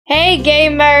Hey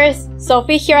gamers!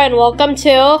 Sophie here and welcome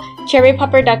to Cherry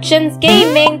Pop Productions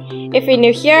Gaming! If you're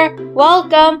new here,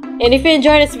 welcome! And if you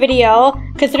enjoyed this video,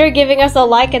 consider giving us a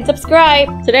like and subscribe!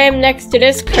 Today I'm next to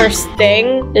this cursed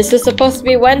thing. This is supposed to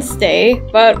be Wednesday,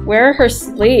 but where are her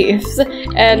sleeves?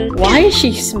 And why is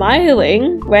she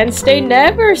smiling? Wednesday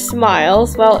never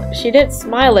smiles. Well, she did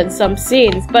smile in some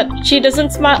scenes, but she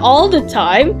doesn't smile all the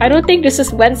time. I don't think this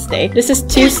is Wednesday. This is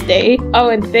Tuesday. Oh,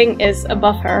 and Thing is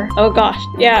above her. Oh gosh.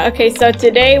 Yeah, okay, so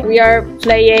today we are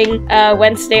playing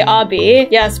Wednesday Obby.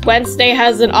 Yes, Wednesday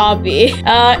has an Obby.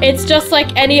 It's just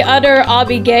like any other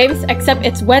Obby games, except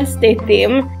it's Wednesday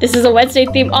theme. This is a Wednesday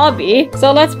theme Obby.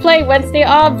 So let's play Wednesday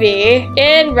Obby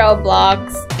in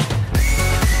Roblox.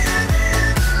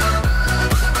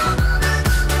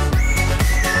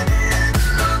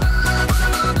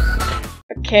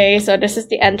 Okay, so this is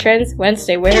the entrance.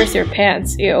 Wednesday, where's your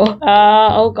pants? Ew.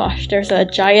 Oh gosh, there's a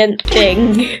giant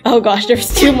thing. Oh gosh,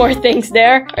 there's two more things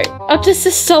there. Oh, this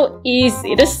is so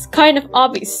easy. This is kind of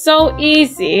obvious. So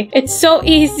easy. It's so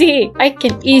easy. I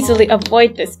can easily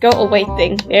avoid this. Go away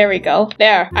thing. There we go.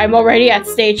 There. I'm already at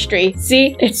stage 3.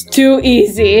 See? It's too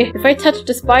easy. If I touch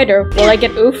the spider, will I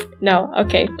get oofed? No.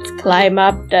 Okay. Let's climb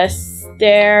up the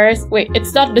stairs. Wait,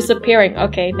 it's not disappearing.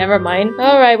 Okay, never mind.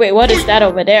 Alright, wait, what is that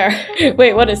over there?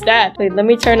 Wait, what is that? Wait, let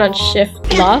me turn on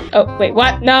shift lock. Oh, wait,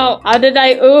 what? No! How did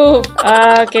I oof?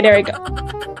 Okay, there we go.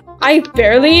 I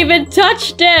barely even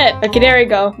touched it! Okay, there we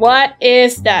go. What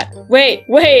is that? Wait!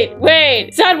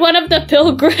 Is that one of the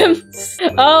pilgrims?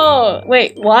 Oh,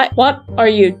 wait, what? What are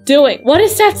you doing? What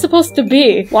is that supposed to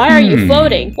be? Why are you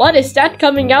floating? What is that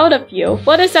coming out of you?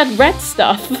 What is that red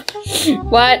stuff?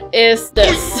 What is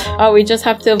this? Oh, we just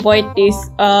have to avoid these,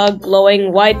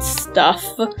 glowing white stuff.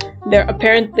 They're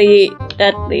apparently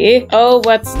deadly. Oh,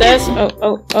 what's this?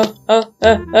 What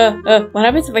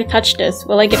happens if I touch this?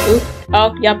 Will I get oofed?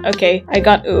 Oh, yep, okay. I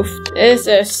got oofed. This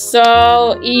is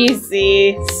so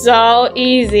easy. So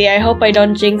easy. I hope I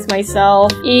don't jinx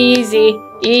myself. Easy.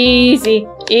 Easy.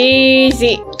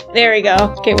 Easy. There we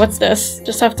go. Okay, what's this?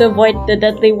 Just have to avoid the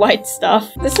deadly white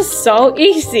stuff. This is so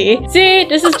easy. See,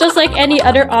 this is just like any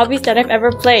other obbies that I've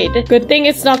ever played. Good thing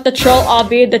it's not the troll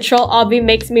obby. The troll obby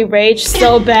makes me rage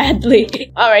so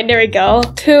badly. Alright, there we go.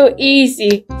 Too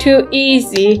easy. Too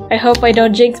easy. I hope I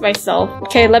don't jinx myself.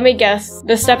 Okay, let me guess.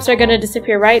 The steps are gonna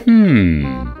disappear, right?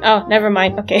 Oh, never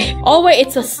mind. Okay. Oh, wait,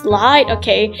 it's a slide.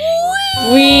 Okay.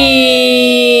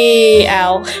 Wee.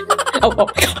 Ow. Oh my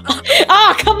god.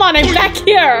 Ah, come on, I'm back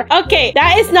here. Okay,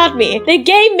 that is not me. The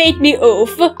game made me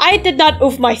oof. I did not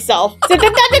oof myself. See?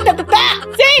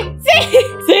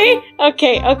 See?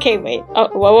 Okay, wait. Oh,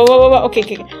 whoa.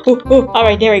 Okay.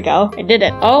 Alright, there we go. I did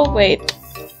it. Oh, wait.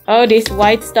 Oh, these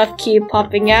white stuff keep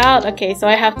popping out. Okay, so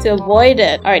I have to avoid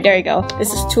it. Alright, there we go.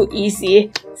 This is too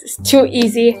easy. This is too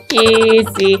easy.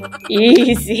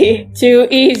 Easy. Too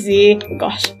easy. Oh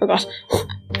gosh.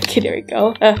 Okay, there we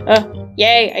go.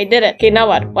 Yay, I did it. Okay, now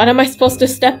what? What am I supposed to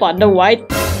step on? The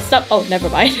white stuff? Oh, never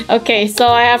mind. Okay, so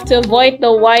I have to avoid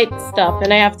the white stuff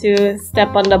and I have to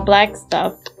step on the black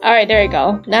stuff. Alright, there we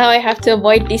go. Now I have to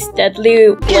avoid this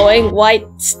deadly glowing white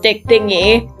stick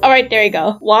thingy. Alright, there we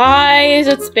go. Why is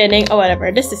it spinning? Oh,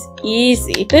 whatever. This is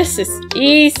easy. This is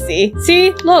easy.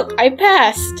 See? Look, I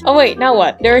passed. Oh, wait, now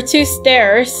what? There are 2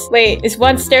 stairs. Wait, is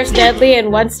one stairs deadly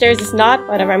and one stairs is not?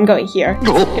 Whatever, I'm going here.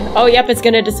 Oh, yep, it's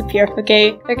gonna disappear.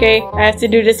 Okay, I have to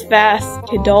do this fast.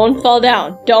 Okay, don't fall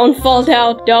down. Don't fall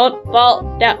down. Don't fall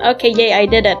down. Okay, yay, I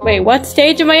did it. Wait, what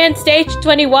stage am I in? Stage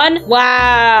 21?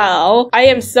 Wow. I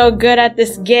am so good at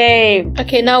this game.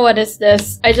 Okay, now what is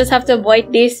this? I just have to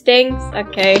avoid these things.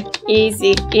 Okay,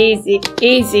 easy.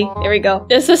 There we go.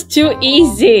 This is too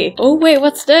easy. Oh, wait,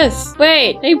 what's this?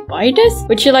 Wait, can I buy this?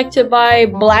 Would you like to buy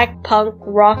black punk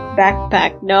rock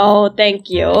backpack? No, thank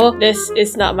you. This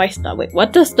is not my stuff. Wait,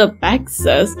 what does the back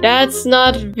says? That's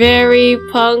not very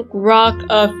punk rock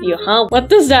of you, huh? What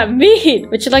does that mean?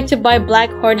 Would you like to buy black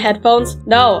horn headphones?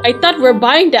 No, I thought we're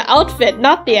buying the outfit,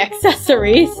 not the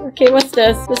accessories. Okay, what's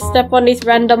this? Just step on these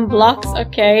random blocks.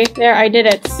 Okay, there, I did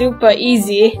it. Super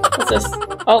easy. What's this?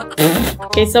 Oh,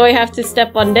 okay, so I have to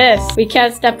step on this. We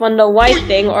can't step on the white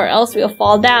thing or else we'll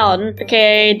fall down.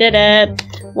 Okay, did it.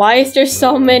 Why is there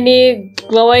so many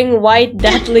glowing white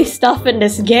deadly stuff in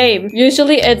this game?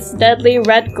 Usually it's deadly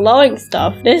red glowing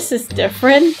stuff. This is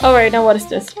different. Alright, now what is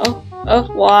this? Oh,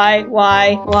 why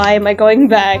am I going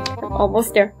back? I'm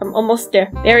almost there.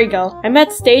 There we go. I'm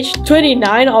at stage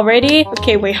 29 already.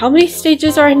 Okay, wait, how many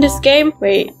stages are in this game?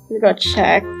 Wait, let me go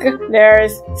check.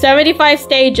 There's 75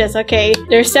 stages. Okay,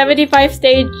 there's 75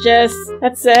 stages.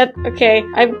 That's it. Okay,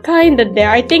 I'm kinda there.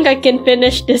 I think I can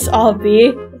finish this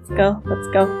obby.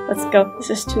 Let's go. This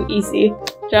is too easy.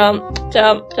 jump,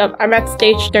 jump, jump. I'm at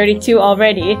stage 32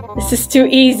 already. This is too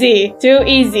easy. Too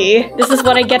easy. This is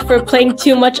what I get for playing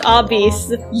too much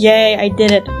obbies. Yay, I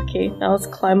did it. Okay, now let's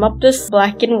climb up this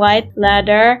black and white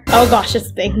ladder. Oh gosh,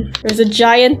 this thing. There's a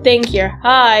giant thing here.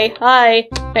 Hi, hi.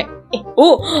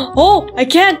 Oh, I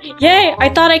can! Yay! I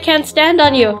thought I can't stand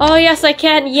on you. Oh, yes, I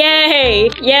can. Yay!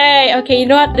 Yay! Okay, you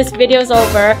know what? This video's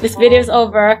over. This video's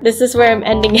over. This is where I'm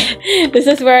ending it. This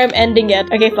is where I'm ending it.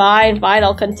 Okay, fine, fine.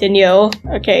 I'll continue.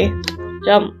 Okay.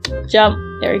 Jump, jump.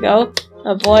 There we go.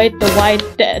 Avoid the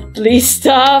white deadly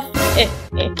stuff. There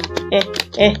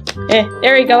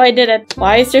we go, I did it.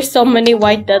 Why is there so many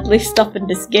white deadly stuff in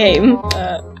this game?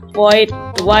 Avoid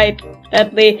the white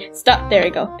deadly stuff. There we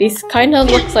go. These kind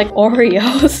of looks like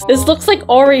Oreos. This looks like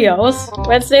Oreos.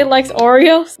 Wednesday likes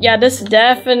Oreos? Yeah, this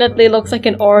definitely looks like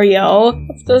an Oreo.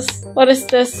 What's this? What is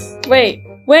this? Wait,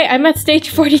 I'm at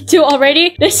stage 42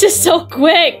 already? This is so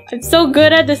quick. I'm so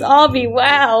good at this obby.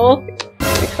 Wow.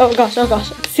 Oh gosh, oh gosh.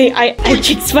 See, I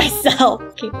jinxed myself.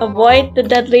 Okay, avoid the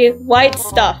deadly white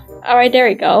stuff. Alright, there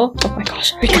we go. Oh my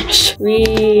gosh, oh my gosh.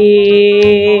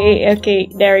 Okay,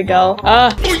 there we go.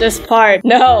 This part.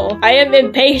 No, I am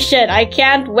impatient. I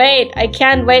can't wait. I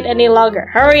can't wait any longer.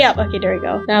 Hurry up. Okay, there we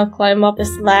go. Now climb up this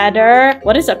ladder.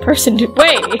 What is that person do?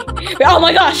 Wait. Oh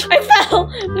my gosh, I fell.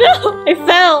 No, I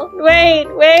fell. Wait.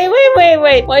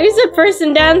 Why is that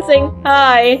person dancing?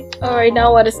 Hi. Alright,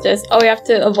 now what is this? Oh, we have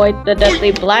to avoid the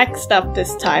deadly black stuff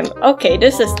this time. Okay,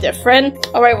 this is different.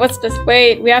 Alright, what's this?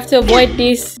 Wait, we have to avoid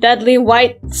these deadly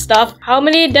white stuff. How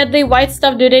many deadly white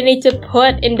stuff do they need to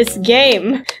put in this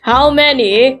game? How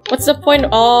many? What's the point?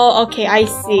 Oh, okay, I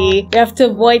see. We have to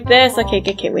avoid this. Okay,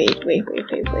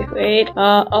 wait.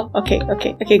 Oh, okay,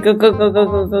 go.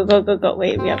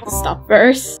 Wait, we have to stop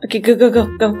first. Okay,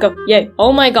 go. Yay.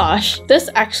 Oh my gosh. This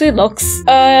actually looks,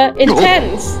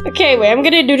 intense. Okay, wait, I'm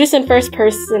gonna do this in first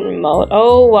person mode.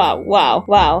 Oh,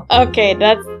 wow. Okay,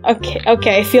 that's,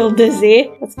 okay, I feel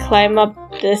dizzy. Let's climb up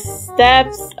the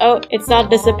steps. Oh, it's not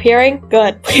disappearing?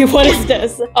 Good. Wait, what is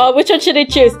this? Oh, which one should I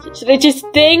choose? Should I choose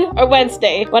Thing or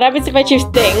Wednesday? What happens if I choose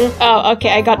Thing? Oh,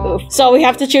 okay, I got oof. So we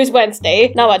have to choose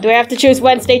Wednesday. Now what? Do I have to choose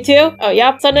Wednesday too? Oh,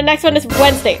 yep. So the next one is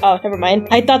Wednesday. Oh, never mind.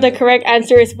 I thought the correct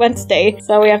answer is Wednesday.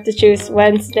 So we have to choose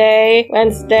Wednesday,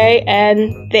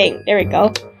 and Thing. There we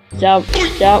go. Jump.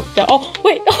 Oh,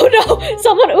 wait. Oh no!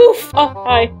 Someone oof! Oh,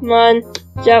 hi. Come on.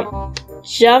 Jump.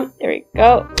 There we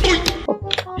go. Oh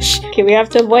gosh. Okay, we have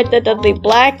to avoid the deadly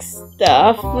black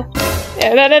stuff. No.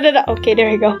 Okay,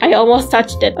 there we go. I almost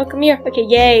touched it. Oh, come here. Okay,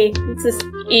 yay. This is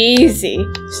easy.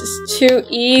 This is too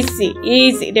easy.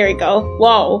 Easy. There we go.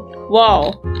 Whoa.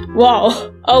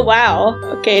 Oh, wow.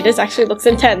 Okay, this actually looks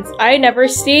intense. I never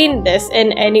seen this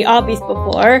in any obbies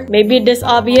before. Maybe this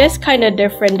obby is kind of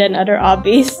different than other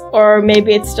obbies. Or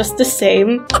maybe it's just the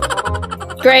same.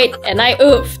 Great, and I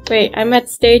oofed. Wait, I'm at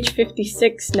stage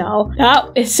 56 now.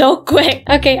 That is so quick.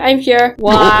 Okay, I'm here.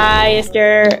 Why is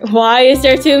there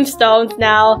tombstones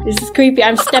now? This is creepy.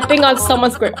 I'm stepping on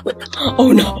someone's grave.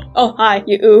 Oh no. Oh, hi,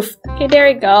 you oofed. Okay, there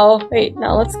we go. Wait,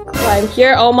 now let's climb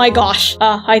here. Oh my gosh.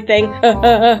 Hi thing.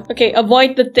 Okay,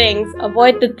 avoid the things.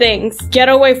 Get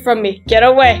away from me. Get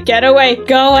away. Go away.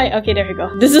 Okay, there we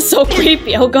go. This is so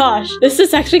creepy. Oh gosh. This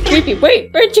is actually creepy.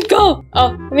 Wait, where'd you go?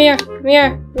 Oh, come here.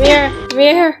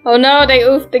 Oh no, they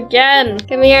oofed again.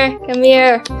 Come here.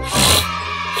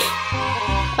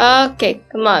 Okay,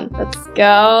 come on. Let's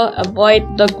go.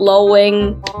 Avoid the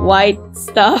glowing white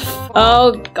stuff.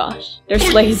 Oh gosh, there's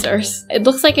lasers. It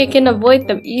looks like I can avoid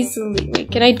them easily. Wait,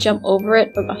 can I jump over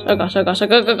it? Oh gosh.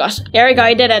 There we go,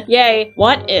 I did it. Yay.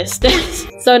 What is this?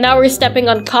 So now we're stepping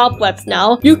on cobwebs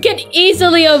now. You can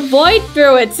easily avoid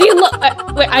through it. See, look.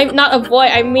 Wait, I'm not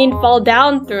avoid. I mean fall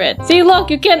down through it. See,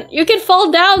 look. You can fall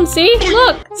down. See?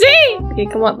 Look. See? Okay,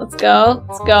 come on. Let's go.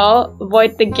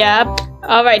 Avoid the gap.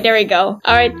 Alright, there we go.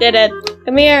 Alright, did it.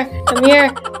 Come here.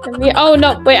 Oh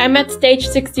no, wait, I'm at stage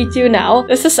 62 now.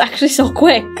 This is actually so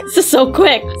quick.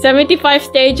 75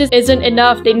 stages isn't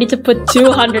enough. They need to put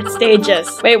 200 stages.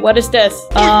 Wait, what is this?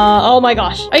 Oh my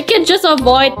gosh. I can just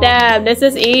avoid them. This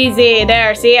is easy.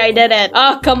 There, see, I did it.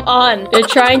 Oh, come on. They're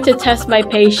trying to test my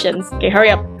patience. Okay,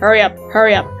 hurry up.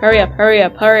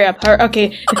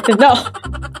 Okay, no.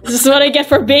 This is what I get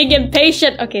for being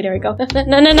impatient. Okay, there we go.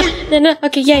 No.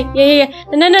 Okay, yay.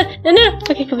 No.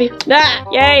 Okay, come here.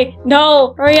 Yay.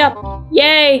 No, hurry up.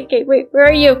 Yay. Okay, wait, where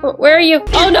are you?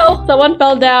 Oh no, someone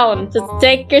fell down. Just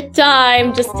take your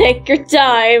time.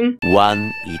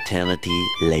 One eternity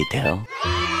later.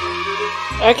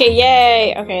 Okay,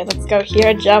 yay. Okay, let's go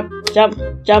here. Jump.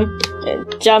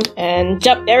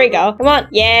 There we go. Come on.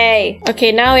 Yay.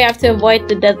 Okay, now we have to avoid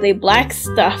the deadly black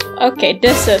stuff. Okay,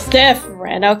 this is different.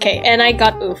 friend. Okay, and I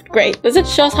got oofed. Great. Does it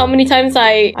show us how many times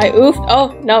I oofed?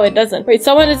 Oh, no, it doesn't. Wait,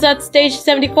 someone is at stage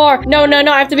 74. No, no,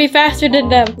 no, I have to be faster than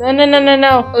them. No, no, no, no,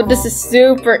 no. Oh, this is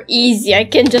super easy. I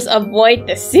can just avoid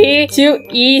this. See? Too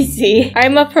easy.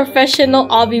 I'm a professional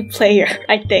Obby player,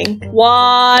 I think.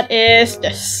 What is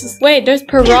this? Wait, there's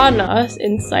piranhas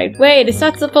inside. Wait, is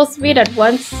that supposed to be that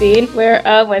one scene where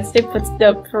Wednesday puts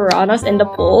the piranhas in the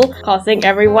pool, causing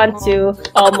everyone to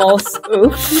almost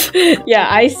oof? Yeah,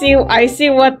 I see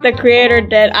what the creator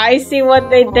did. I see what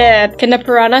they did. Can the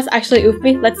piranhas actually oof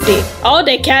me? Let's see. Oh,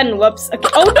 they can. Whoops. Okay.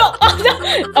 Oh no!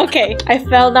 Oh no! Okay, I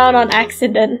fell down on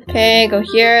accident. Okay, go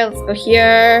here. Let's go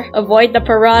here. Avoid the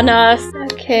piranhas.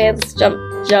 Okay, let's jump,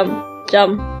 jump,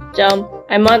 jump, jump.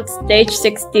 I'm on stage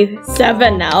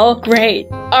 67 now. Great.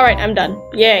 Alright, I'm done.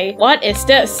 Yay. What is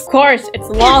this? Of course, it's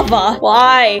lava.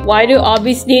 Why? Why do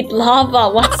obbies need lava?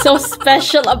 What's so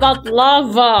special about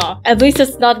lava? At least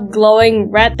it's not glowing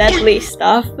red deadly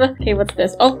stuff. Okay, what's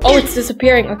this? Oh, it's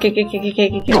disappearing. Okay.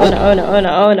 Oh no, oh no, oh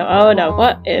no, oh no, oh no.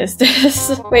 What is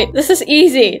this? Wait, this is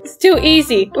easy. It's too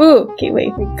easy. Ooh. Okay,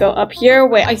 wait. We go up here.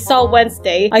 Wait, I saw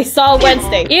Wednesday.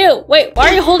 Ew. Wait, why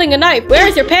are you holding a knife? Where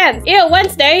is your pants? Ew,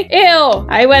 Wednesday. Ew.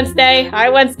 Hi, Wednesday.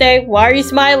 Hi, Wednesday. Why are you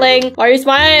smiling? Why are you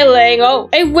smiling? Oh,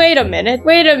 hey, wait a minute.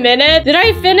 Did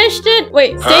I finish it?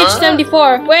 Wait, stage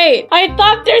 74. Wait, I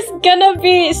thought there's gonna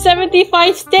be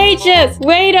 75 stages.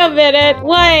 Wait a minute.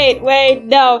 Wait,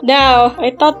 no.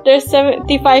 I thought there's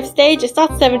 75 stages,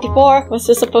 not 74. What's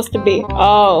this supposed to be?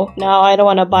 Oh, no, I don't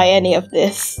want to buy any of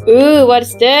this. Ooh,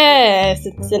 what's this?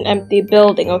 It's an empty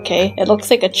building. Okay, it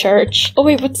looks like a church. Oh,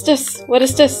 wait, what's this? What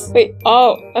is this? Wait,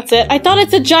 oh, that's it. I thought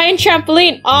it's a giant trampoline.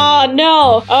 Oh,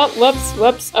 no. Oh,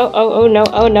 whoops. Oh,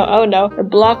 no. The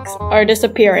blocks are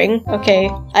disappearing. Okay,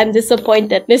 I'm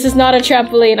disappointed. This is not a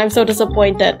trampoline. I'm so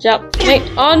disappointed. Jump. Wait.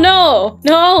 Oh, no.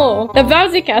 The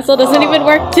bouncy castle doesn't even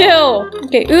work too.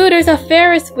 Okay. Ooh, there's a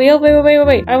Ferris wheel.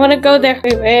 Wait. I want to go there.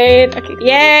 Wait. Okay.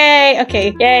 Yay.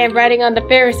 Okay. Yay, I'm riding on the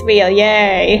Ferris wheel.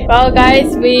 Yay. Well,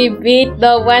 guys, we beat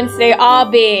the Wednesday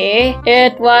obby.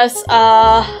 It was,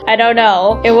 I don't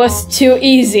know. It was too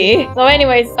easy. So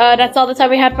anyways, that's all the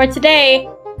time we had for today.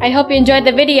 I hope you enjoyed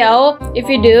the video. If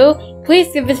you do,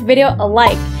 please give this video a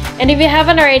like. And if you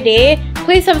haven't already,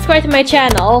 please subscribe to my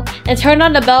channel and turn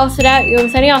on the bell so that you'll be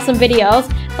sending awesome videos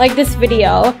like this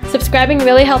video. Subscribing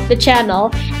really helps the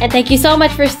channel. And thank you so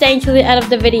much for staying till the end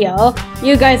of the video.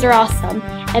 You guys are awesome.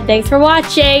 And thanks for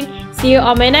watching. See you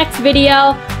on my next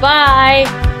video.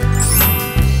 Bye!